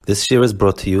This year is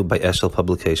brought to you by Eshel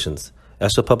Publications.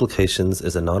 Eshel Publications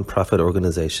is a non-profit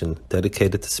organization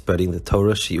dedicated to spreading the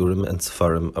Torah, Shiurim, and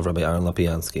Sefarim of Rabbi Aaron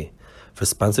Lapiansky. For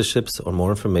sponsorships or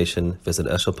more information, visit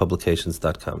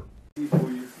eshelpublications.com.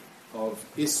 Of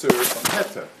Isser of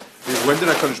Heta. When did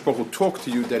HaKadosh Baruch Hu talk to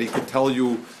you that he could tell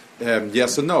you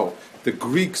yes or no? The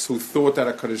Greeks who thought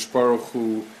that HaKadosh Baruch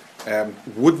Hu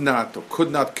would not or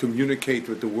could not communicate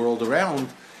with the world around,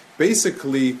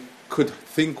 basically could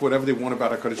think whatever they want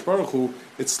about HaKadosh Baruch Hu,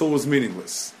 it still was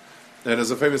meaningless. And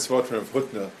there's a famous word from Rav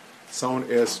Hutner.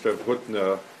 Someone asked Rav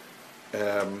Hutner,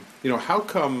 how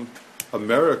come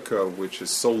America, which is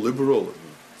so liberal and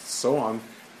so on,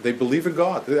 they believe in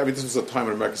God? I mean, this was a time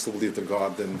when America still believed in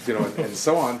God, and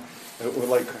so on. We're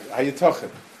like, how you talking?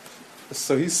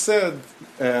 So he said,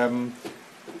 during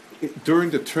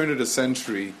the turn of the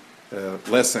century,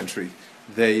 last century,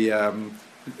 there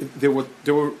were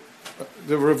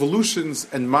revolutions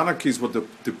and monarchies were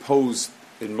deposed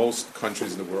in most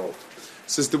countries in the world.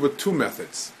 Says there were two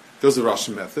methods. There's the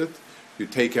Russian method. You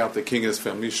take out the king and his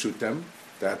family, shoot them.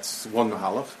 That's one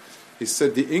mahalach. He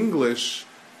said the English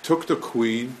took the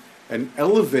queen and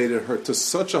elevated her to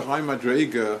such a high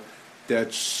madrega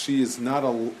that she is not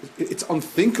it's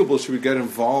unthinkable she would get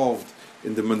involved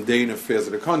in the mundane affairs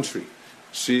of the country.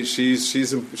 She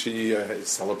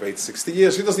celebrates 60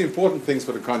 years. She does the important things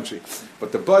for the country,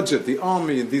 but the budget, the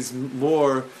army, and these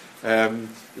more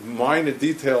minor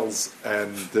details,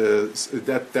 and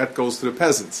that goes to the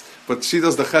peasants. But she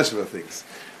does the cheshva things.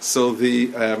 So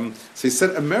he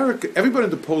said, America, everybody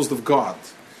deposed of God.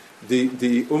 The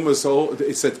Ummah,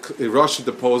 he said Russia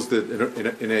deposed it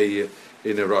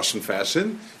in a Russian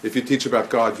fashion. If you teach about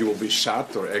God, you will be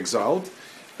shot or exiled.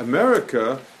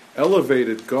 America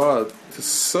elevated God to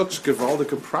such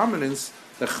gewaldige prominence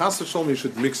that Chas v'Shalom he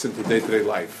should mix into day-to-day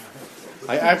life.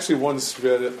 I actually once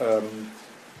read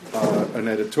an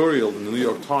editorial in the New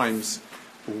York Times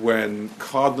when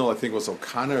Cardinal, I think it was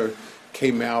O'Connor,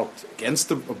 came out against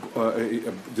the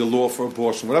law for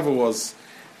abortion, whatever it was,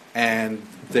 and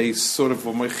they sort of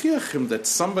were mechiach him that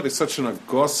somebody such an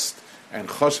august and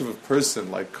chashuv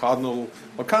person like Cardinal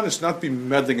O'Connor should not be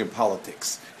meddling in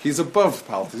politics. He's above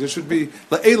politics. It should be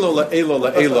la'elo, la'elo,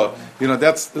 la'elo.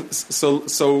 That's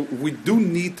so. We do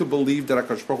need to believe that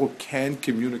HaKadosh Baruch Hu can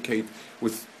communicate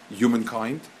with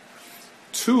humankind.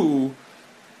 Two,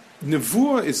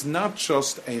 Nevua is not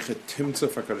just a chetimtza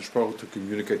for HaKadosh Baruch Hu to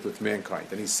communicate with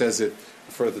mankind, and he says it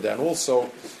further down.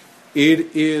 Also,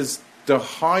 it is the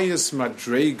highest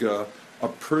madrega a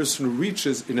person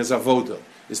reaches in his avoda.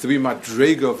 Is to be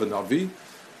madrega of a navi.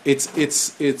 And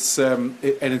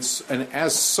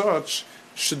as such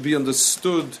should be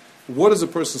understood. What is a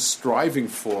person striving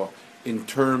for in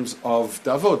terms of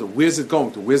the avoda? Where's it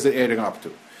going to? Where's it adding up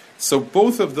to? So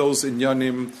both of those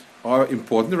inyanim are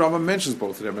important. The Rambam mentions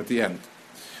both of them at the end.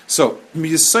 So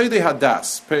miyasaydei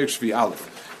hadas perek shvi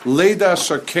aleph leida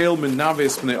shakel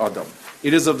menaves bnei adam.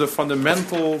 It is of the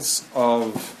fundamentals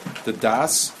of the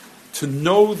das to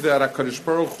know that HaKadosh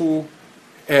Baruch Hu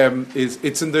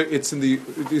it's in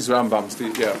these Rambams.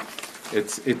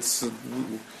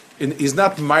 He's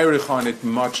not myrich on it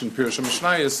much in Pirush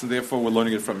HaMishnayos, and therefore we're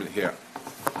learning it from it here.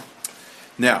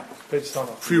 Now,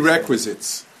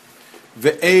 prerequisites.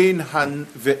 Ve'ein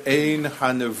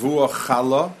hanevua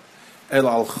chala el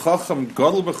al chacham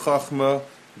gadol b'chachma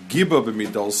giba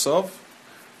b'midolsav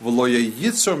v'lo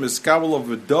yitzor miskabel of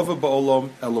v'dova ba'olam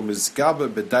elo miskabel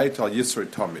b'dait al yitzor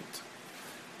tamid.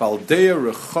 So the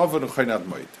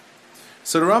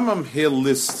Rambam here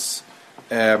lists,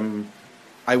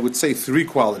 I would say, three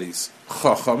qualities.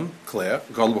 Chacham, clear,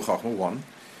 Gadol b'chachma, one.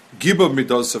 Gibah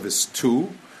midosav is two.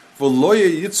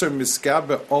 V'loye yitzar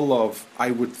miskabe olav,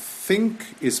 I would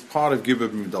think, is part of Gibah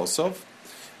midosav.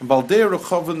 And Baldei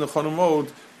rechavan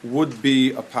nechanamod would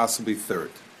be a possibly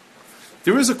third.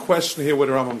 There is a question here where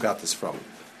the Rambam got this from.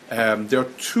 There are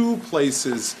two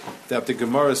places that the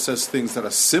Gemara says things that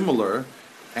are similar,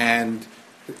 and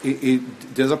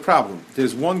there's a problem.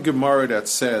 There's one Gemara that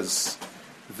says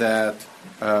that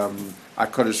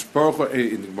HaKadosh Baruch Hu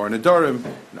in the Gemara Nedarim,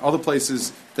 in other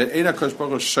places, that Ein HaKadosh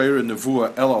Baruch Hu Sheir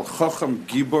Nevua El Al Chacham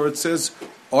Gibor, it says,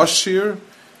 Oshir,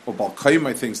 or Balkaim,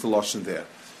 I think is the Lashon there.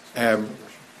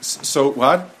 So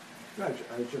what? Raj,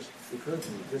 I just occurred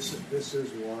to me, this is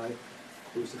why it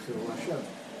was the Chil Hashem,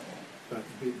 when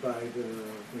he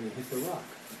hit the rock.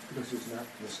 Because it's not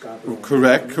the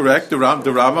correct. The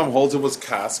Rambam holds it was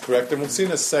cast. Correct, and we'll see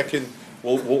in a second.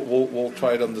 We'll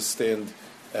try to understand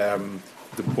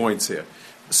the points here.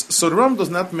 So the Rambam does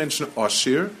not mention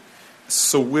Ashir.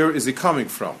 So where is he coming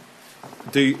from?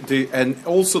 And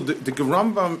also the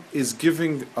Rambam is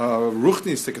giving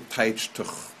ruchnistic attach to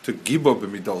Gibor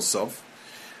b'midosov,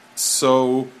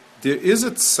 So there is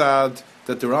a tzad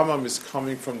that the Rambam is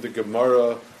coming from the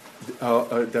Gemara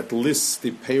that lists the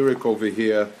Perek over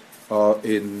here,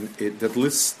 that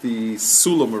lists the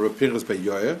Sulam or Pinchas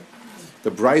Beyoyer, the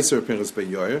Brisa or Pinchas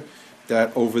Beyoyer,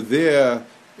 that over there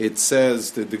it says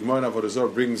that the Gemara of Avodah Zarah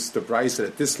brings the Brisa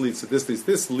that this leads to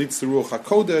this leads to Ruach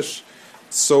HaKodesh.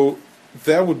 So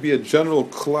that would be a general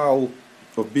klal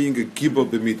of being a gibor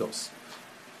b'midos.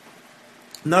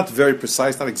 Not very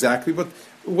precise, not exactly, but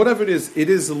whatever it is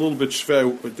a little bit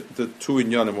shver with the two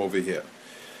inyanim over here.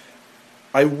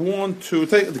 I want to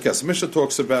take the case. Mishnah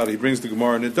talks about, he brings the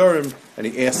Gemara in Ikkarim, and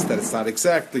he asks that it's not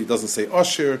exactly, he doesn't say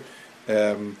Asher,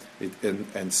 and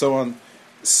so on.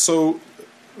 So,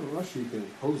 Asher you can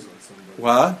impose on somebody.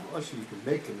 What? Asher you can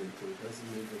make him into it,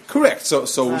 doesn't mean that. Correct.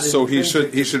 So he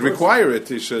should require it.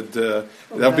 He should. That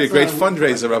would be a great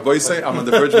fundraiser. Rabbi say, I'm on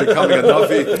the verge of becoming a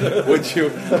navi. Would you?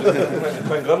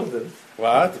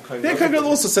 What? Yeah, Kohen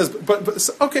also says, but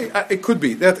okay, it could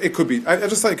be that. It could be. I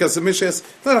just like because the Mishnah is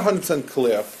not 100%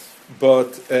 clear,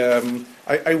 but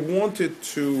I wanted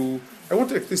to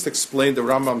at least explain the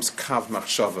Rambam's kav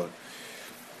machshava.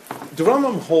 The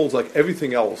Rambam holds, like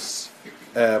everything else,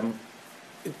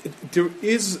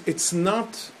 it's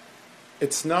not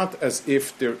as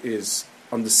if there is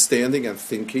understanding and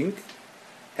thinking,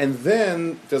 and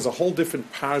then there's a whole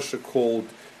different parasha called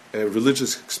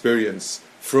religious experience,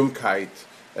 frumkeit,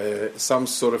 some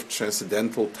sort of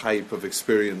transcendental type of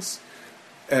experience.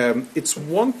 It's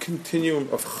one continuum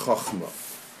of chachma.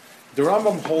 The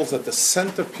Rambam holds that the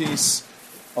centerpiece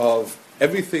of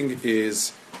everything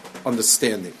is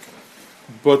understanding.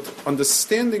 But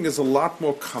understanding is a lot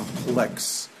more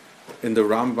complex in the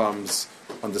Rambam's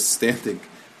understanding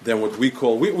than what we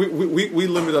call... We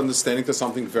limit understanding to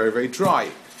something very, very dry.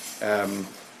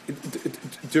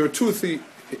 There are two or three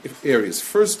areas.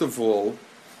 First of all,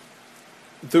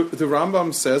 the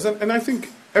Rambam says, and I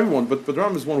think everyone, but the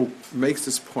Rambam is one who makes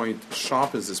this point,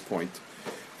 sharpens this point.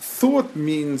 Thought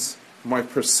means my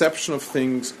perception of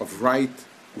things, of right,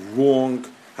 wrong,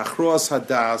 hachroas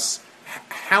hadas,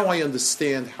 how I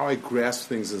understand, how I grasp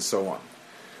things, and so on.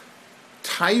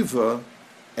 Taiva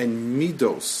and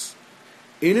midos,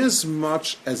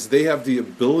 inasmuch as they have the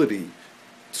ability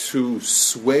to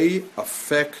sway,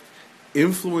 affect,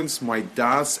 influence my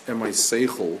das and my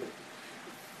seichel,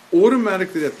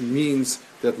 automatically that means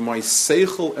that my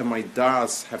seichel and my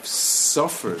das have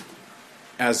suffered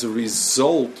as a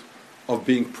result of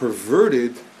being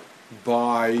perverted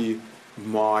by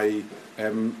my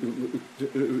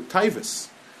taivas.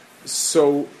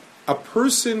 So a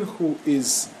person who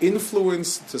is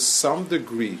influenced to some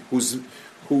degree, who's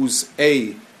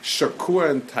a shakua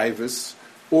and taivas,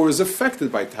 or is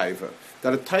affected by taiva,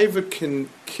 that a taiva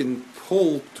can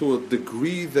pull to a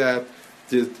degree that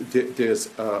there's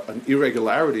an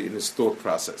irregularity in his thought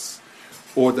process,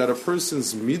 or that a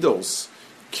person's midos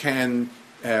can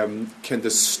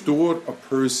distort a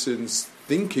person's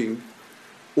thinking,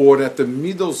 or that the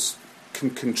midos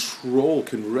can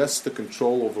wrest the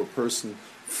control over a person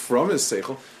from his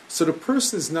seichel. So the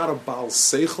person is not a baal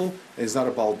seichel and is not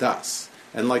a baal das.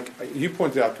 And like you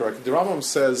pointed out correctly, the Rambam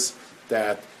says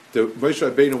that the Moshe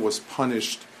Rabbeinu was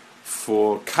punished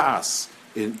for kas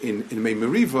in Mei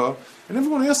Meriva, and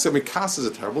everyone asks him, kas is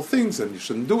a terrible thing, and you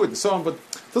shouldn't do it, and so on, but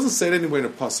it doesn't say it anywhere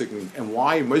in the pasuk. And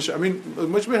why Moshe? I mean,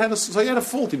 Moshe Rabbeinu had a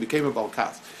fault; he became a baal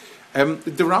kas.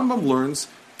 The Rambam learns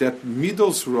that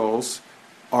midos roles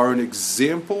are an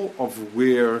example of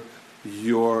where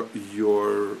your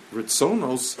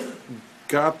ritzonos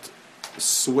got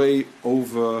sway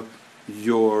over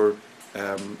your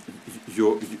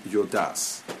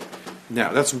das.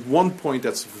 Now, that's one point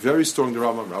that's very strong. The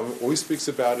Rambam always speaks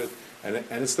about it, and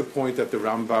it's the point that the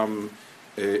Rambam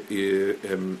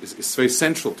is very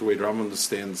central to the way the Rambam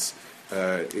understands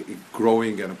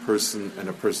growing and a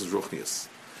person's ruchnius.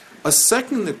 A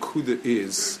second nekuda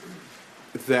is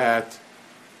that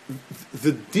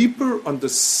the deeper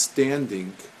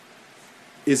understanding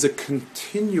is a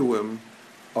continuum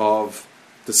of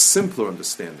the simpler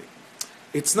understanding.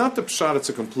 It's not the pshat, it's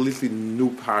a completely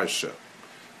new parsha.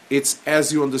 It's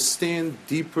as you understand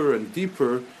deeper and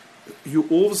deeper, you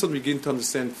all of a sudden begin to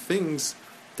understand things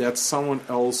that someone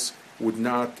else would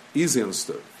not easily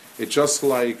understand. It's just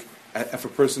like if a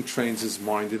person trains his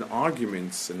mind in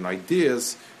arguments and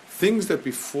ideas, things that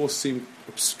before seemed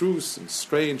abstruse and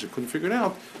strange and couldn't figure it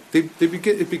out,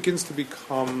 it begins to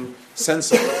become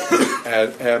sensible.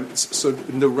 So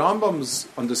in the Rambam's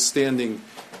understanding,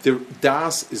 the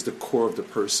das is the core of the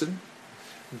person.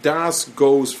 Das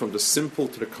goes from the simple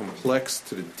to the complex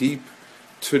to the deep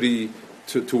to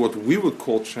what we would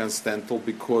call transcendental,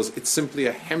 because it's simply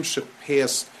a hemshech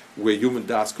past where human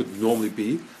das could normally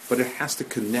be. but it has to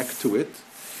connect to it.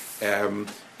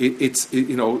 It's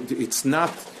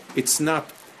not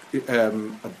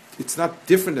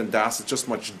different than das. It's just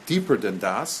much deeper than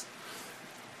das.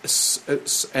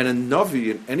 And a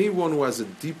Navi, and anyone who has a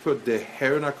deeper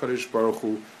Deher HaKadosh Baruch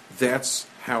Hu, that's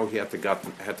how he had to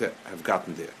have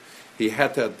gotten there. He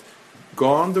had to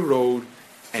go on the road,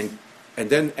 and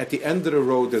then at the end of the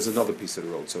road, there's another piece of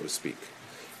the road, so to speak.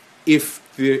 If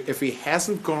he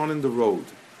hasn't gone in the road,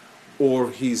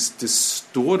 or he's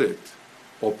distorted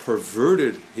or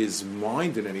perverted his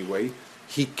mind in any way,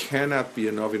 he cannot be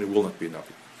a Navi and he will not be a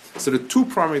Navi. So the two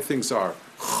primary things are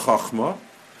Chachma,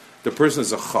 the person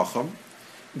is a Chacham,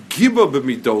 Gibor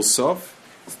b'midosav,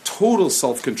 total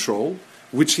self-control,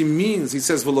 which he means, he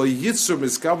says, V'lo yitzur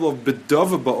mizgablo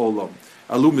b'dava ba'olam,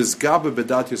 alu mizgabe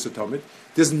b'dat yosotamid.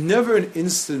 There's never an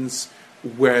instance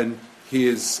when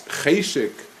his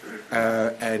cheshik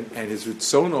and his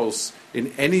ritzonos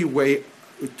in any way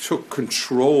took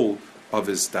control of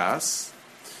his das.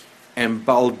 And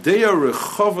baldea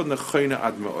rechava nechayna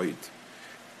ad ma'oid.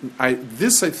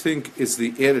 This, I think, is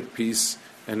the added piece,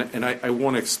 and I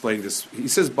want to explain this. He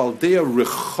says baldea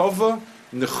rechava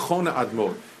nechona ad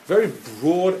ma'oid. Very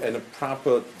broad and a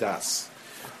proper das.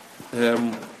 How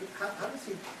does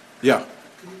he? Yeah.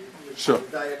 Can you Sure.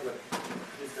 diet what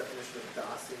his definition of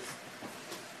das is?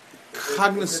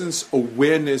 Cognizance,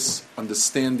 awareness,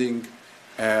 understanding.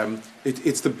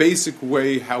 It's the basic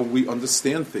way how we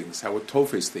understand things, how we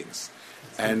tofes things.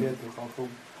 And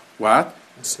what?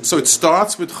 So it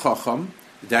starts with Chacham,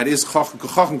 that is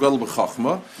Chacham Gadol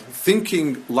b'Chachma,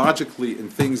 thinking logically in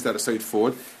things that are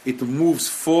straightforward. It moves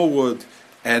forward,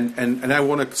 and I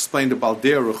want to explain the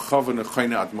Baldea Rechav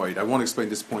Nechayna Ad Moed. I want to explain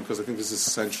this point because I think this is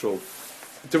essential.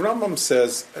 The Rambam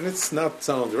says, and it's not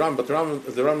sound of the Rambam, but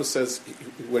the Rambam says,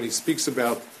 when he speaks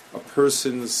about a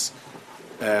person's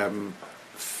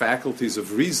faculties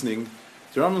of reasoning,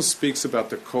 the Rambam speaks about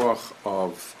the koach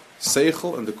of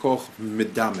seichel and the koach of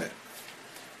medame,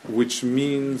 which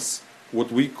means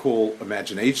what we call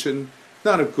imagination.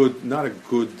 Not a good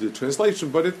translation,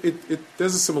 but it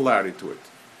there's a similarity to it.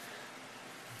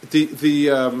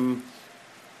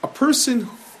 A person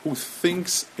who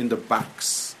thinks in the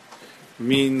box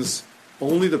means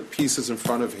only the pieces in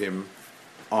front of him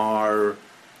are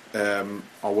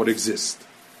what exist.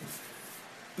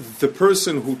 The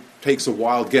person who takes a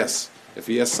wild guess, if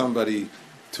he asks somebody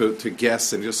to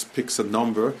guess and just picks a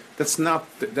number, that has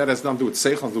nothing to do with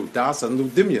seichel, to do with das, and to do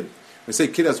with dimyan. When I say a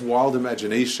kid has wild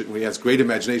imagination, when he has great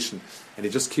imagination, and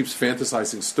he just keeps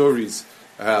fantasizing stories,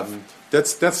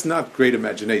 that's not great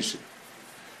imagination.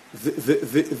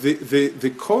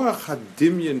 The koach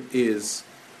hadimyan is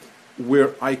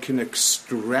where I can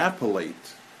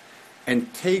extrapolate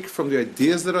and take from the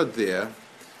ideas that are there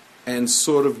and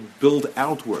sort of build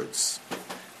outwards.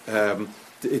 A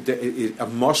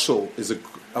mashal is a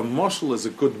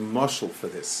good mashal for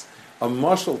this. A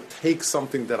mashal takes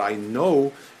something that I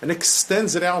know and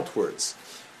extends it outwards,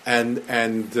 and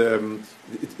the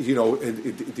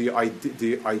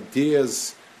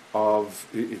ideas of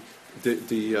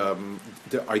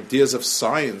the ideas of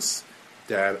science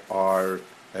that are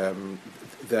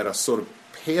sort of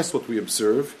past what we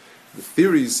observe, the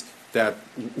theories that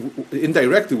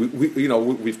indirectly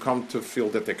we've come to feel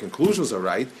that their conclusions are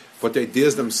right, but the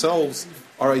ideas themselves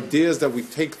are ideas that we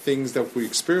take things that we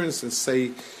experience and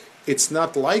say it's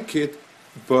not like it,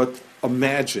 but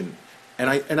imagine, and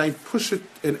I push it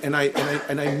and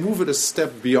I move it a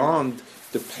step beyond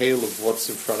the pale of what's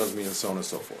in front of me and so on and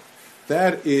so forth.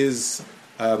 That is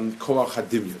koach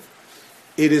hadimyon.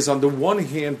 It is on the one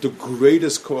hand the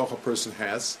greatest koach a person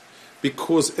has,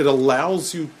 because it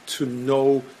allows you to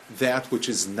know that which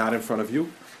is not in front of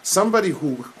you. Somebody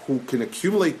who can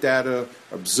accumulate data,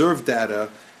 observe data,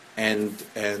 and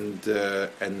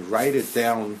write it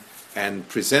down and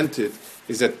present it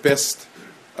is at best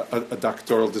a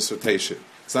doctoral dissertation.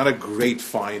 It's not a great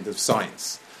find of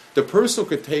science. The person who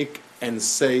could take and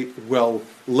say, well,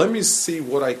 let me see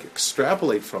what I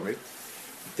extrapolate from it,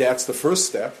 that's the first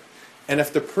step. And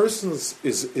if the person so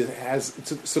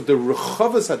the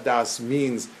rechavas hadas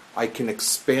means I can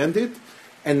expand it,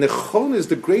 and the chon is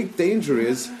the great danger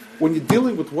is when you're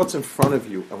dealing with what's in front of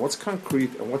you and what's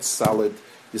concrete and what's solid,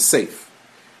 you're safe.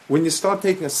 When you start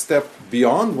taking a step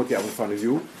beyond what you have in front of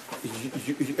you,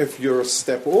 if you're a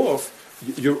step off,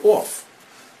 you're off.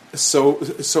 So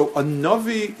a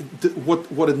Navi,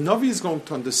 what a Navi is going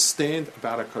to understand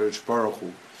about HaKadosh Baruch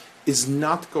Hu is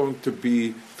not going to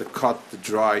be the cut, the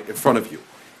dry in front of you.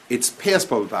 It's past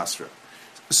Baba Basra.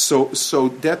 So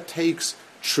that takes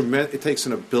it takes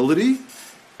an ability,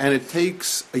 and it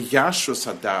takes a yashras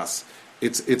hadas.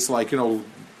 It's like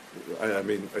I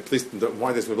mean, at least in the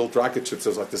why there's built rocket ships,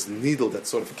 there was like this needle that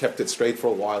sort of kept it straight for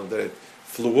a while, and then it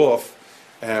flew off.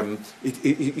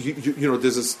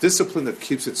 There's this discipline that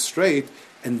keeps it straight,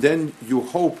 and then you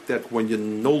hope that when you're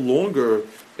no longer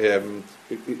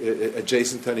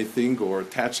adjacent to anything or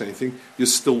attached to anything, you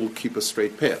still will keep a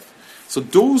straight path. So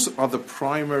those are the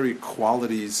primary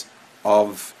qualities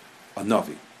of a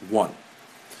Navi. One.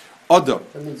 Adam.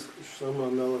 That means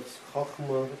Shlomo Melech's Chachma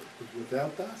was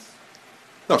without das?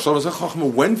 No, Shlomo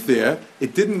Chachma went there.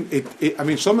 It didn't.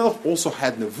 Shlomo Melech also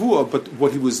had Nevua, but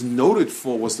what he was noted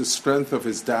for was the strength of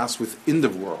his das within the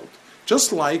world.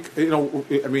 Just like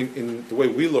in the way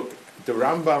we look, the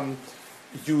Rambam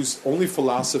used only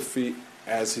philosophy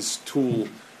as his tool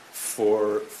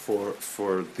for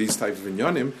these types of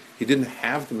inyanim. He didn't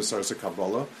have the Masaras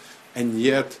Kabbalah, and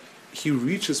yet he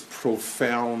reaches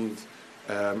profound.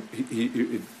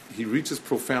 He reaches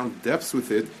profound depths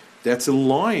with it. That's in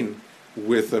line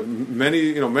with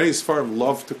many Sfarim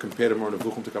love to compare the Moreh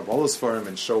Nevuchim to Kabbalah Sfarim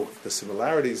and show the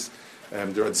similarities. The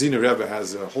Radziner Rebbe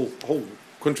has a whole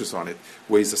kuntrus on it,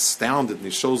 where he's astounded and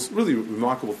he shows really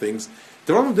remarkable things.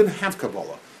 The Rambam didn't have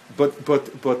Kabbalah, but the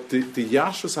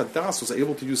Yashus Hadas was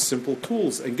able to use simple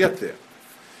tools and get there.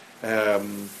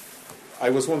 I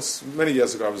was once, many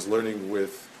years ago, I was learning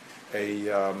with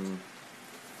the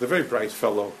very bright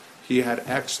fellow. He had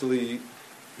actually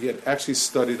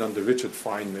studied under Richard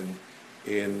Feynman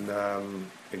in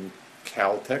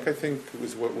Caltech, I think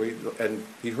was and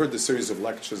he heard the series of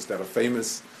lectures that are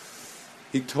famous.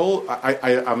 He told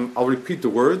I'll repeat the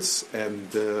words, and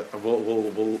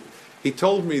he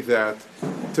told me that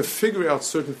to figure out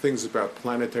certain things about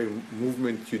planetary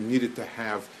movement, you needed to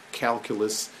have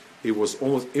calculus. It was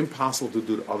almost impossible to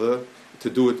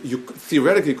do it. You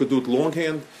theoretically could do it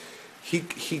longhand. He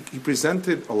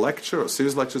presented a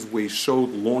series of lectures where he showed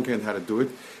longhand how to do it.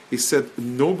 He said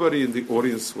nobody in the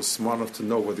audience was smart enough to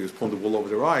know whether he was pulling the wool over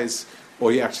their eyes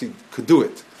or he actually could do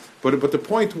it. But the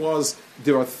point was,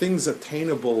 there are things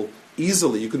attainable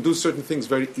easily. You can do certain things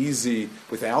very easy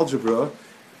with algebra,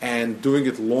 and doing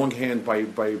it longhand by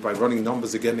running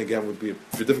numbers again and again would be a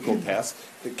very difficult task.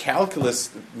 The calculus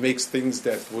makes things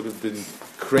that would have been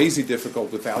crazy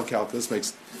difficult without calculus,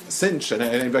 makes a cinch, and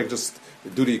anybody can just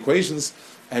do the equations.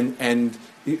 And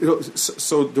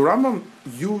so the Rambam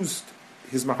used,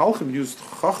 his Mahalchim used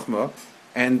Chachma,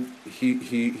 and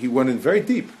he went in very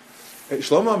deep.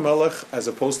 Shlomo Melech, as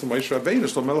opposed to Moshe Rabbeinu,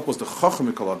 Shlomo Melech was the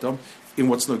Chacham Mikol Adam. In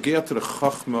what's nogea to the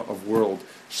Chachma of world,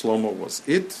 Shlomo was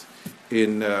it. It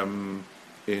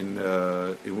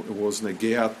was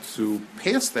nogea to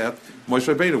past that,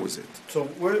 Moshe Rabbeinu was it. So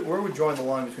where are we drawing the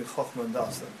line between Chachma and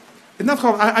Das then? Not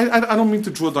I don't mean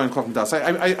to draw down Chachma and Das.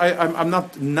 I'm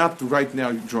not right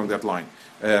now drawing that line.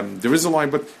 There is a line,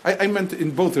 but I meant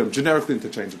in both of them, generically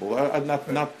interchangeable. I'm not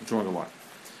drawing a line.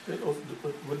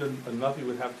 Wouldn't a Navi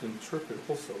would have to interpret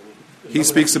also? He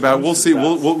speaks about. We'll see.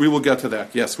 We will get to that.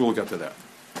 Yes, we will get to that.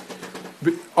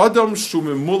 Adam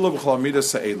shumimula b'chol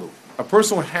midas ha'elu. A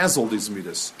person who has all these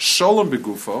midas, shalom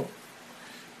begufo,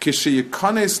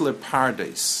 kishiyikanes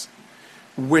lepardes.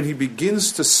 When he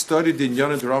begins to study the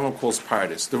inyanim, the Rambam calls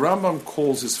pardes. The Rambam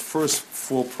calls his first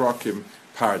 4 prakim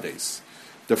pardes.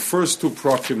 The first 2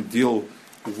 prakim deal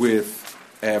with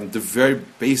the very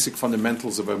basic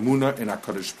fundamentals of Emunah in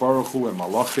HaKadosh Baruch Hu and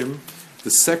Malachim. The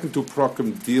second 2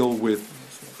 prakim deal with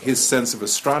his sense of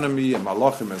astronomy and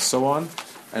Malachim and so on.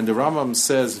 And the Rambam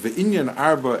says, "Ve'inyan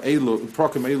arba elu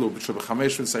prakim elu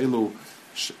b'shabechamesh elu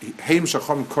heim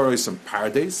shacham koros and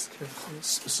pardes."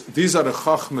 These are the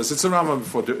chachmas. It's a Rambam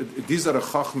before. These are the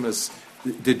chachmas.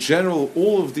 The general,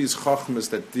 all of these chachmas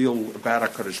that deal about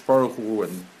HaKadosh Baruch Hu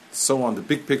and so on. The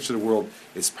big picture of the world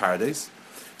is pardes.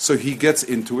 So he gets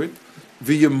into it.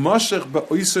 He gets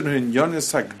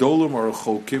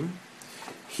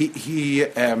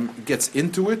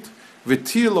into it. And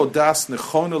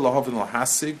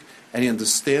he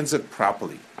understands it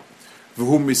properly.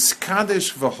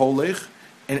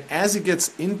 And as he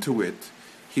gets into it,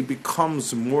 he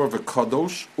becomes more of a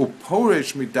kadosh.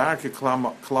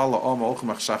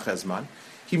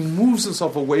 He moves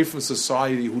himself away from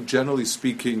society, who generally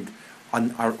speaking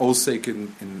are osek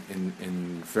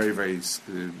in very, very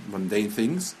mundane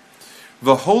things.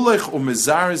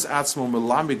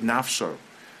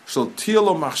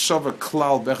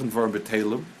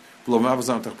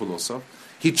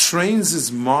 He trains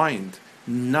his mind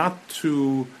not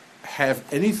to have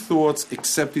any thoughts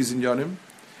except these inyanim.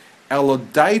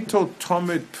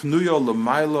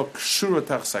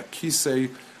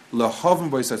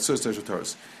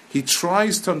 He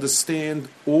tries to understand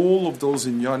all of those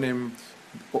inyanim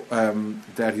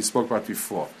that he spoke about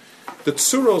before. The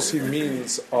tsuros he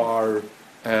means are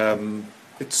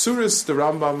Tzuris, the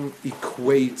Rambam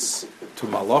equates to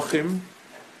Malachim.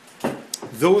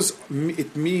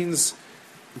 It means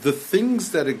the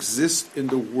things that exist in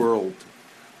the world,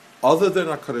 other than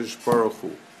HaKadosh Baruch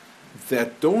Hu,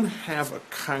 that don't have a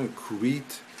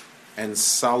concrete and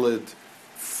solid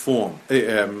form,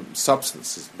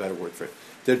 substance is a better word for it.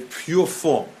 They're pure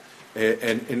form,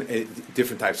 and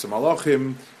different types of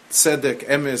malachim, tzedek,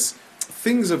 emes,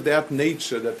 things of that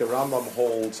nature that the Rambam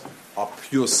holds are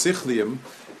pure sichlium.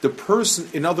 The person,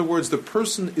 in other words, the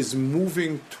person is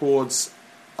moving towards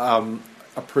a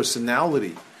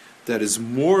personality that is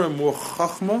more and more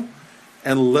chachma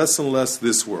and less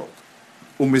this world.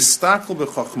 Umistakel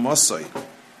b'chachmasai,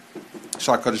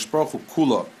 shakadosh baruch hu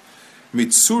kula,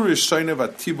 mitzuri shayne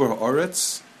v'tibur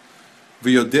haaretz,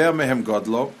 v'yodea mehem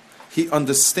gadlo. He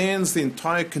understands the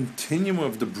entire continuum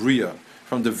of the bria,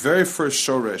 from the very first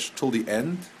shoresh till the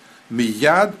end.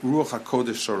 Miyad ruach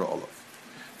hakodesh shora olav.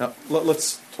 Now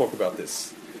let's talk about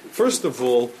this. First of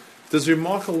all, there's a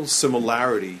remarkable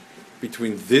similarity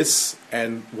between this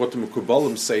and what the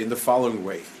Mekubalim say in the following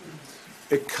way.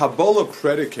 A Kabbalah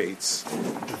predicates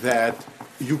that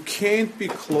you can't be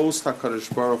close to HaKadosh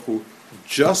Baruch Hu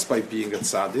just by being a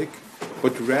tzaddik,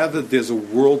 but rather there's a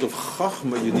world of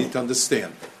chachma you need to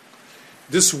understand.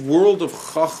 This world of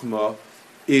chachma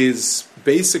is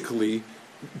basically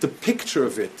the picture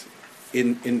of it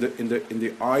in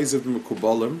the eyes of the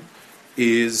Mekubalim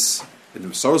is, in the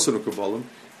Masoros of the Mekubalim,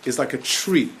 is like a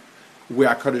tree where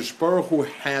HaKadosh Baruch Hu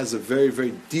has a very,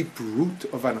 very deep root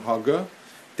of anhaga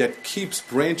that keeps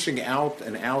branching out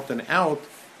and out and out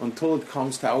until it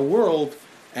comes to our world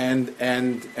and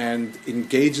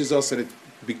engages us, and it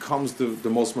becomes the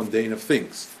most mundane of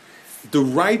things. The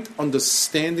right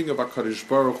understanding of HaKadosh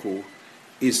Baruch Hu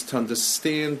is to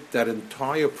understand that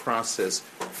entire process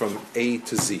from A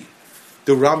to Z.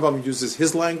 The Rambam uses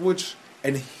his language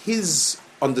and his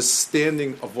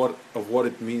understanding of what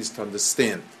it means to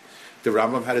understand. The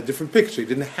Rambam had a different picture. He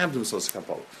didn't have the Masos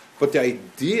Kabbalah. But the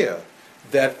idea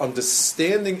that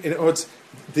understanding, in other words,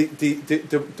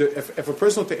 if a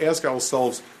person were to ask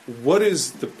ourselves, what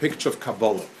is the picture of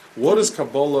Kabbalah? What does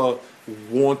Kabbalah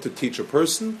want to teach a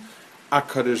person?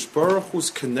 HaKadosh Baruch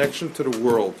Hu's connection to the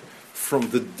world,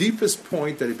 from the deepest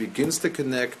point that it begins to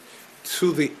connect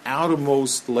to the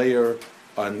outermost layer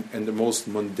and the most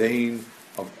mundane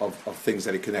of things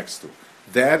that it connects to.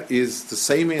 That is the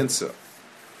same answer.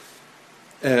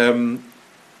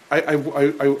 I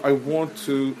want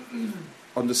to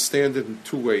understand it in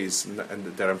two ways, and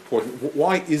that are important.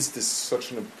 Why is this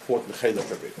such an important chelik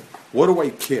of it? What do I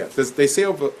care? They say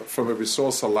from a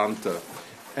Risol Salanta,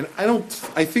 and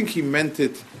I think he meant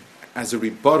it as a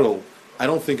rebuttal. I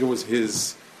don't think it was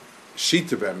his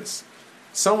shita bemis.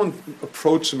 Someone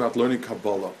approached him about learning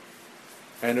Kabbalah,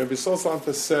 and Rabbi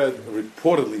Salanta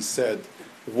reportedly said,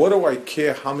 "What do I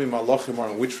care how many malachim are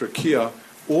in which rakia?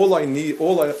 All I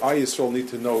Yisrael need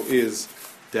to know is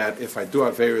that if I do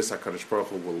Averis, HaKadosh Baruch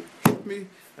Hu will hit me,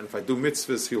 and if I do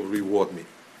mitzvahs, He'll reward me."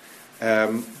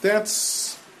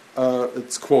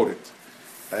 It's quoted.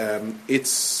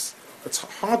 It's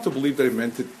hard to believe that he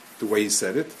meant it the way he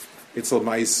said it. It's a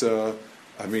ma'isa.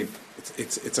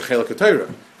 It's a chelik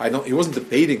Torah. He wasn't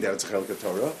debating that it's a chelik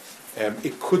Torah.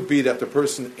 It could be that the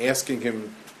person asking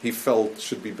him, he felt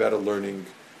should be better learning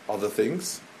other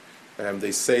things.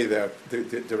 They say that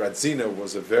the Radzina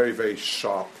was a very, very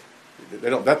sharp. They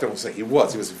don't say he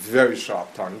was very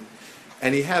sharp tongued,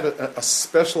 and he had a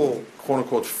special quote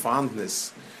unquote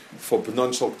fondness for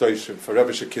B'non Shel K'doshim, for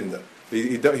Rebbe Shekinda.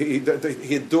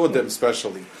 He adored them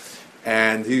specially,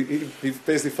 and he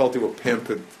basically felt they were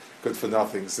pampered, good for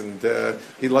nothings, and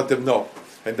he let them know,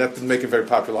 and that didn't make him very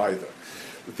popular either.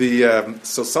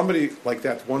 So somebody like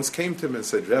that once came to him and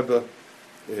said, Rebbe,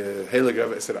 Heilig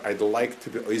Rebbe, said, I'd like to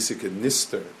be oisik and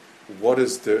nister. What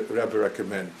does the Rebbe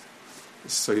recommend?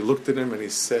 So he looked at him and he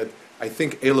said, I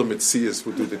think Elam Mitzias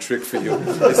would do the trick for you.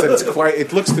 He said,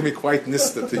 it looks to me quite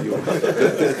nister to you.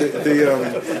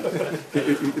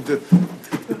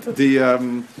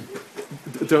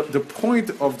 The point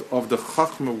of the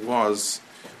Chachma was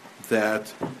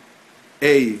that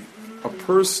a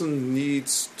person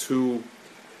needs to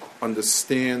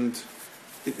understand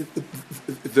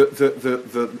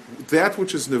that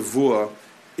which is Nevua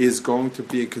is going to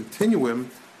be a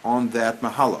continuum on that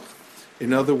mahalach.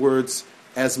 In other words,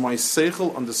 as my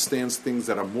seichel understands things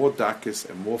that are more dakis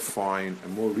and more fine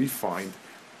and more refined,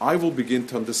 I will begin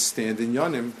to understand in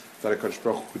Yanim that HaKadosh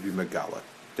Baruch Hu could be Megala.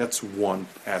 That's one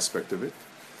aspect of it.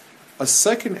 A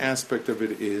second aspect of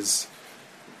it is,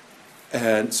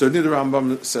 and certainly the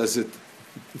Rambam says it,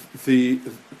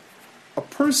 a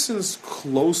person's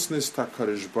closeness to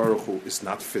HaKadosh Baruch Hu is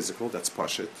not physical, that's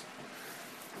pashit.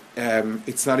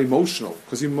 it's not emotional,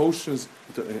 because emotions,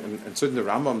 and certainly the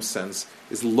Rambam's sense,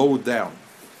 is low down.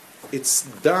 It's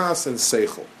das and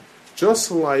seichel.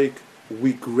 Just like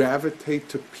we gravitate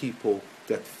to people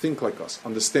that think like us,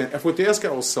 understand. If we ask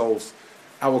ourselves,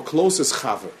 our closest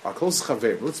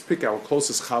chaver, let's pick our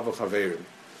closest chaverim.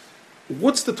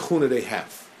 What's the tchuna they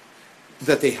have?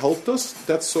 That they helped us,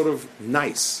 that's sort of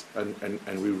nice, and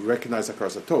we recognize that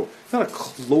as a tov. It's not a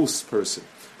close person.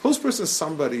 Close person is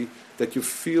somebody that you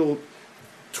feel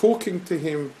talking to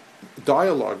him,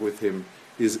 dialogue with him,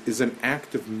 is an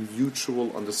act of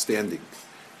mutual understanding.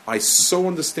 I so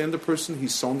understand the person, he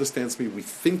so understands me, we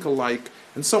think alike,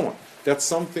 and so on. That's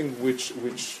something which,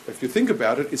 if you think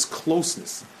about it, is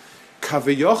closeness.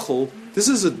 Kaviyachol, this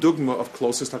is a dogma of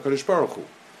closeness to HaKadosh Baruch Hu.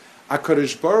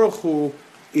 HaKadosh Baruch Hu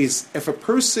is, if a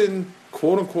person,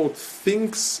 quote-unquote,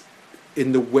 thinks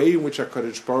in the way in which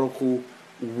HaKadosh Baruch Hu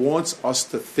wants us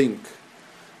to think,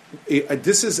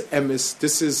 this is emes,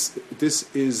 this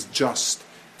is just,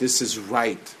 this is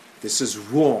right, this is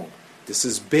wrong, this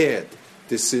is bad,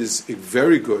 this is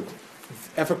very good.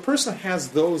 If a person has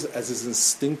those as his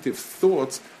instinctive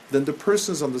thoughts, then the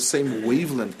person is on the same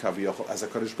wavelength, kaviyachol, as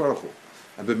HaKadosh Baruch Hu.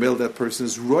 And b'mel, that person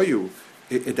is royu,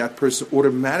 that person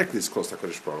automatically is close to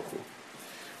HaKadosh Baruch Hu.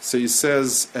 So he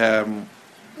says... Why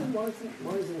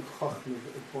isn't Chachma,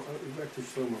 back to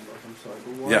Shlomo Melech, I'm sorry,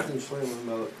 but why isn't Shlomo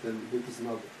Melech the biggest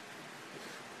Navi?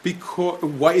 Because,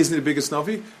 why isn't it the biggest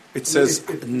Navi? It says,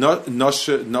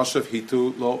 Noshav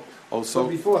Hitu Lo, also. So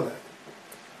before that.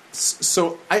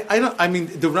 So, I mean,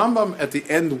 the Rambam at the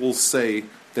end will say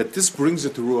that this brings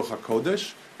it to Ruach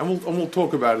HaKodesh, and we'll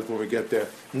talk about it when we get there.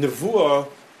 Nevua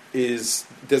there's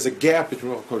a gap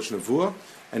between Ruach HaKodesh and Nevua,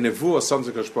 and Nevua,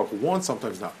 sometimes HaKadosh Baruch Hu wants,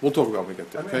 sometimes not. We'll talk about it when we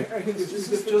get there, okay? I think this is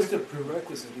just a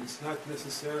prerequisite. It's not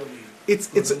necessarily... It's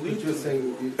a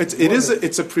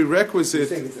prerequisite. You're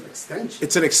saying it's an extension.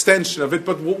 It's an extension of it,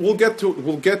 but we'll get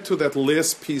to that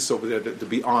last piece over there, the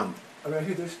beyond. I mean, I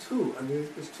think there's two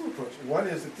approaches. One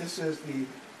is that this is the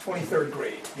 23rd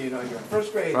grade. You know, you're in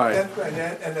first grade, Right. 10th grade,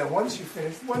 and then once you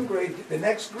finish one grade, the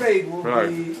next grade will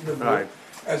be the book, Right.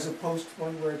 as opposed to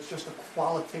one where it's just a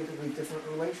qualitatively different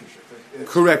relationship.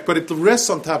 Correct, but it rests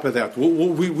on top of that.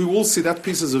 We will see that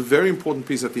piece is a very important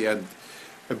piece at the end.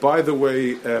 And by the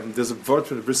way, there's a word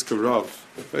from the Brisker Rav,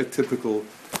 very typical.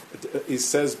 He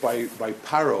says by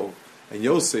Paro and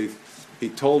Yosef, he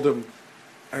told him,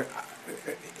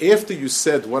 after you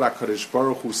said what HaKadosh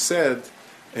Baruch Hu said,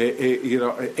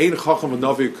 Ein Chacham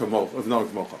V'Navi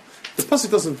K'mocha. The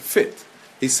pasuk doesn't fit.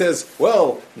 He says,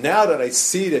 well, now that I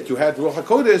see that you had Ruach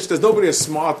HaKodesh, there's nobody as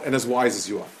smart and as wise as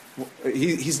you are.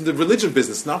 He's in the religion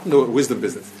business, not in the wisdom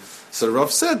business. So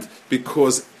Rav said,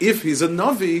 because if he's a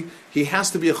Navi, he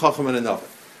has to be a Chacham and a Navi.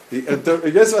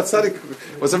 Yosef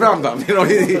Atzadik was a Rambam.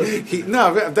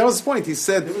 No, that was his point. He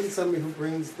said... There was somebody who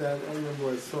brings that, I don't remember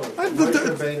what I saw. Moshe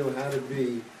Rabbeinu had to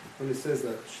be, when it says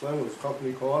that Shlomo is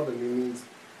Chacham Mikol Adam, he means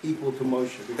equal to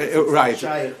Moshe. Right.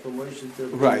 For Moshe to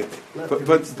right. But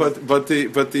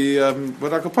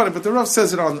the Rav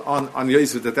says it on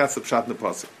Yosef that's the pshat in the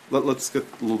pasuk. Let's get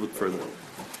a little bit further.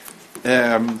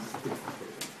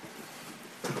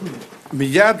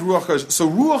 Miyad Ruach. So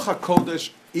Ruach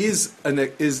HaKodesh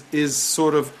is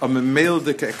sort of a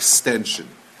memeldik extension.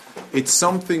 It's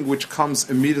something which comes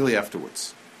immediately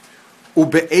afterwards.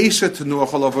 Ube'esha tenuach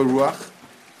alav ruach.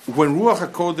 When Ruach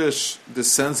HaKodesh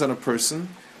descends on a person,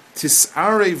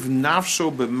 tisarev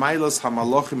nafsho b'mailas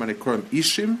hamalachim and ikkarim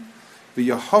ishim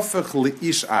v'yahofech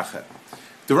leish acher.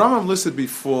 The Rambam listed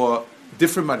before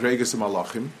different madregas of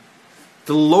malachim.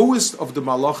 The lowest of the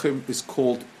malachim is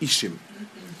called ishim,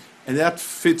 and that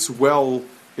fits well.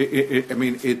 I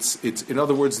mean, it's in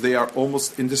other words, they are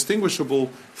almost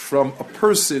indistinguishable from a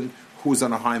person who's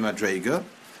on a high madrega.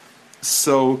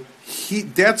 So he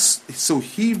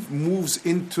moves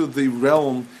into the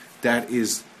realm that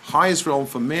is highest realm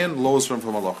for man, lowest realm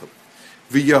for malachim.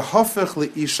 V'yahofech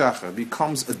le'ishacha,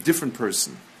 becomes a different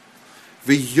person.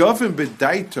 V'yavim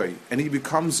b'daitoi, and he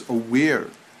becomes aware.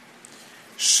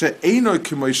 She'enoi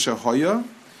k'moi shehoya,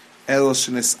 el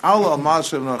shenes'al al ma'al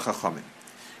she'nor chachamim.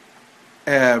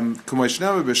 In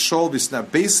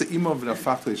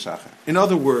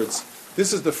other words,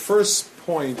 this is the first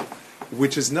point,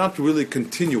 which is not really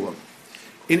continuum.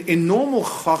 In normal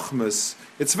chachmas,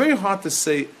 it's very hard to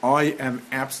say, I am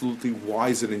absolutely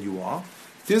wiser than you are.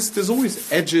 There's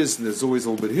always edges, and there's always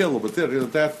a little bit here, a little bit there, a little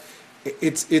bit that.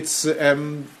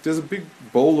 There's a big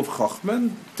bowl of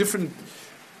chachma, different.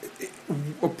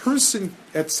 A person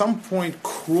at some point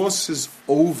crosses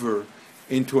over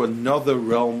into another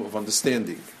realm of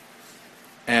understanding,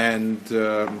 and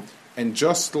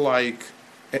just like,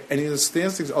 and he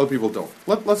understands things other people don't.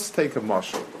 Let's take a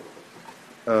mashal.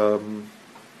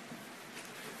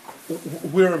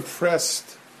 we're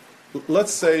impressed.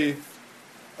 Let's say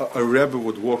a Rebbe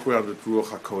would walk around with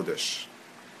Ruach HaKodesh,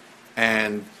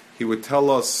 and he would tell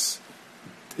us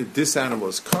this animal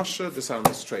is kosher, this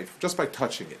animal is treif, just by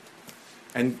touching it.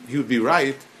 And he would be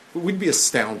right, but we'd be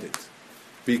astounded,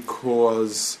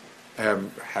 because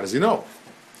how does he know?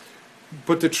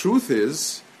 But the truth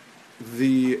is,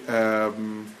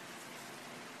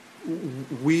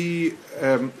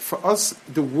 for us,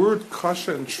 the word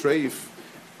kosher and treif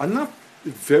are not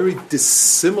very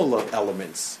dissimilar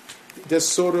elements. There's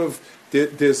sort of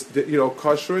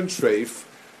kosher and treif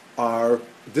are,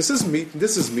 this is meat,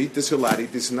 this you're allowed to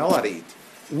eat, this you're not allowed to eat.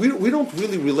 We don't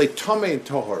really relate tameh and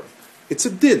tahor. It's a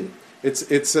din. It's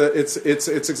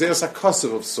exeris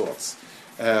hakassav of sorts.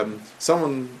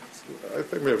 Someone, I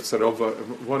think maybe said over,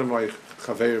 one of my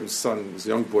chaverim's son was a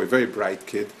young boy, very bright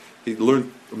kid. He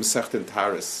learned Masechta in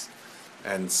Taris,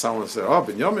 and someone said, "Oh,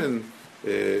 Binyamin,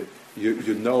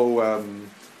 you know,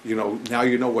 now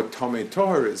you know what tameh and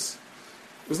tahor is."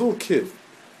 It was a little kid.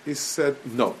 He said,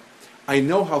 "No, I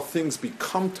know how things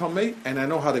become tameh, and I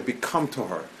know how they become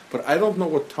tahor, but I don't know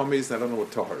what tameh is, and I don't know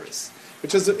what tahor is."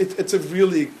 Which is it's a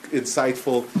really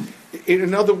insightful.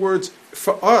 In other words,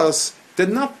 for us, they're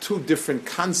not two different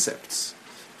concepts.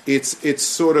 It's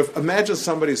sort of, imagine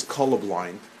somebody's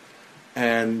colorblind,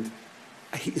 and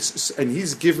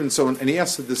he's given and he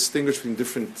has to distinguish between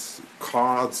different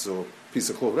cards or piece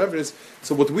of cloth, whatever it is.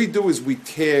 So what we do is we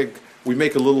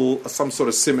make a little, some sort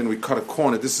of siman, we cut a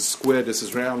corner, this is square, this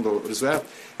is round, or this is that,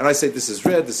 and I say this is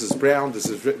red, this is brown, this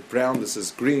is brown, this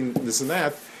is green, this and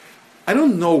that. I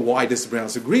don't know why this is brown,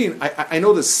 this is green. I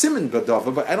know the siman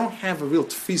badava, but I don't have a real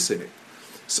tfisa in it.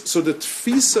 So the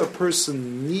tfisa a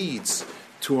person needs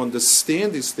to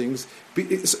understand these things.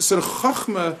 So the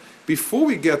chachma, before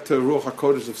we get to Ruach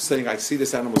HaKodesh of saying, I see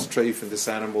this animal's treif and this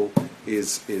animal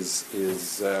is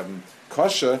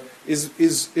kosher,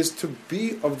 is to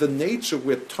be of the nature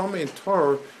where tameh and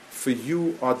tahor for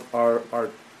you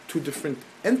are two different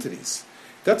entities.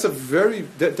 That's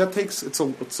that takes it's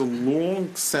a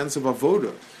long sense of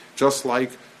avoda. Just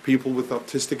like people with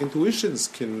artistic intuitions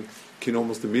can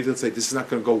almost immediately say, this is not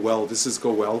going to go well, this is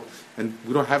go well, and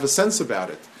we don't have a sense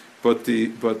about it. But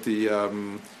the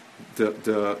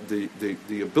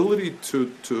ability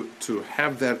to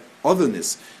have that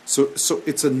otherness, so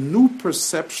it's a new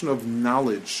perception of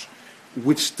knowledge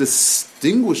which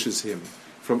distinguishes him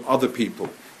from other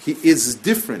people. He is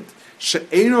different.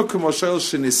 She'eino k'moshel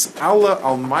shenis'ala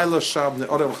al mayla shab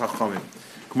ne'odem chachamim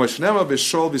k'mo shnema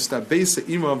b'shol b'stabeisa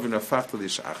imam v'nafachta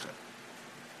l'sh'acher.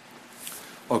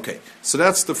 Okay, so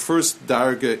that's the first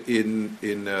darga in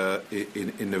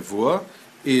Nevua,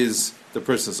 is the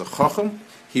person is a chacham.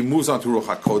 He moves on to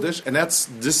Ruach HaKodesh, and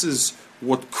this is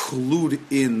what clued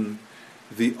in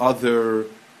the other.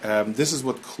 This is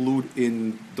what clued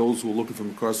in those who are looking for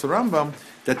Mikoros Rambam,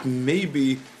 that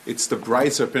maybe it's the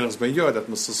Brisa of Pinchas Ben Yair that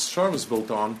Mr. Sharm is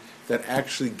built on that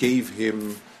actually gave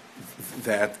him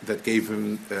that gave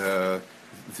him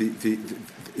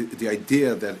the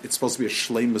idea that it's supposed to be a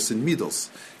shleimus in midos.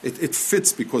 It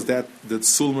fits because the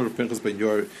Sulmer of Pinchas Ben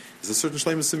Yair is a certain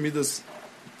shleimus in midos.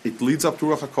 It leads up to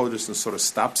Ruach HaKodesh and sort of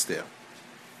stops there.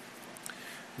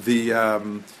 The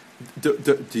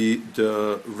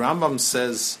Rambam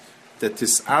says that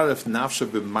this Aref Nafsha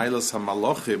b'Mailas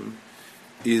HaMalochim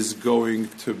is going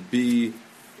to be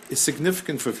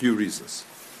significant for a few reasons.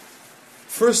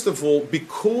 First of all,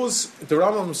 because the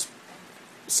Rambam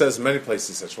says many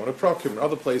places, such one Prokim and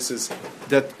other places,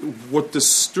 that what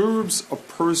disturbs a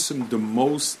person the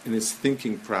most in his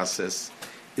thinking process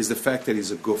is the fact that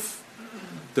he's a guf.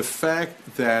 The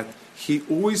fact that he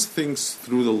always thinks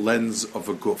through the lens of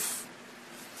a guf.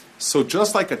 So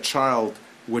just like a child,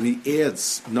 when he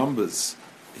adds numbers,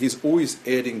 he's always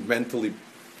adding mentally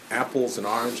apples and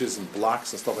oranges and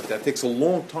blocks and stuff like that. It takes a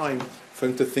long time for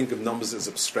him to think of numbers as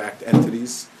abstract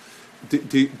entities.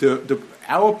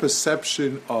 Our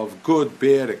perception of good,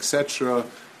 bad, etc.,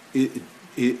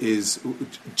 is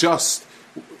just.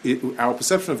 Our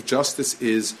perception of justice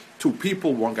is two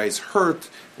people, one guy's hurt,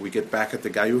 we get back at the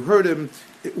guy who hurt him.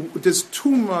 There's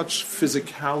too much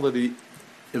physicality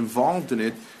involved in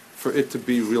it for it to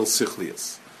be real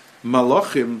sichlius.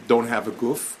 Malachim don't have a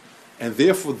guf, and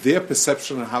therefore their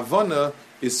perception of Havana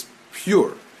is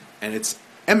pure, and it's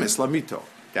emes lamito.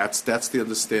 That's the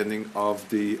understanding of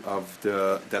that's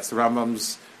the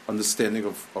Rambam's understanding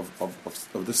of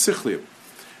the sichlium.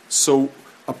 So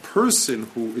a person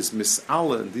who is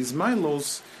mis'ala in these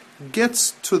milos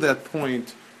gets to that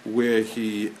point where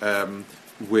he's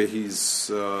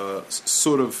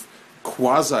sort of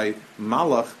quasi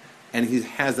malach, and he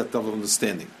has that double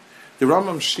understanding. The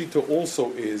Rambam Shita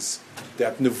also is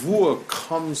that Nevua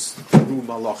comes through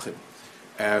Malachim.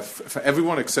 For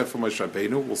everyone except for Moshe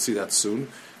Rabbeinu, we'll see that soon.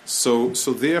 So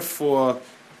therefore,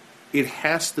 it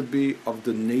has to be of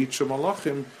the nature of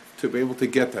Malachim to be able to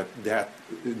get that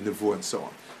Nevua and so on.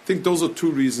 I think those are two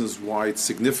reasons why it's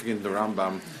significant in the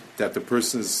Rambam that the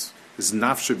person's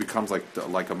nafshe becomes like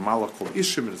a malach called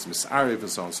Ishim and it's Misarev and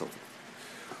so on and so forth.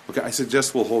 Okay, I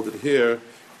suggest we'll hold it here.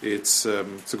 It's a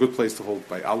good place to hold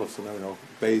by Aleph, so now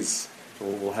Bays.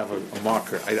 We'll have a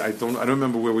marker. I don't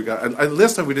remember where we got. And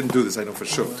last time we didn't do this. I know for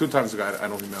sure. 2 times ago, I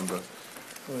don't remember.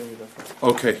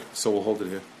 Okay, so we'll hold it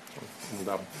here.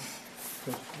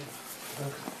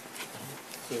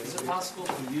 Is it possible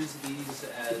to use these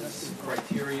as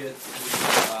criteria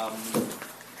to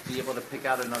be able to pick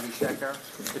out another sheker?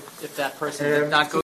 If that person did not go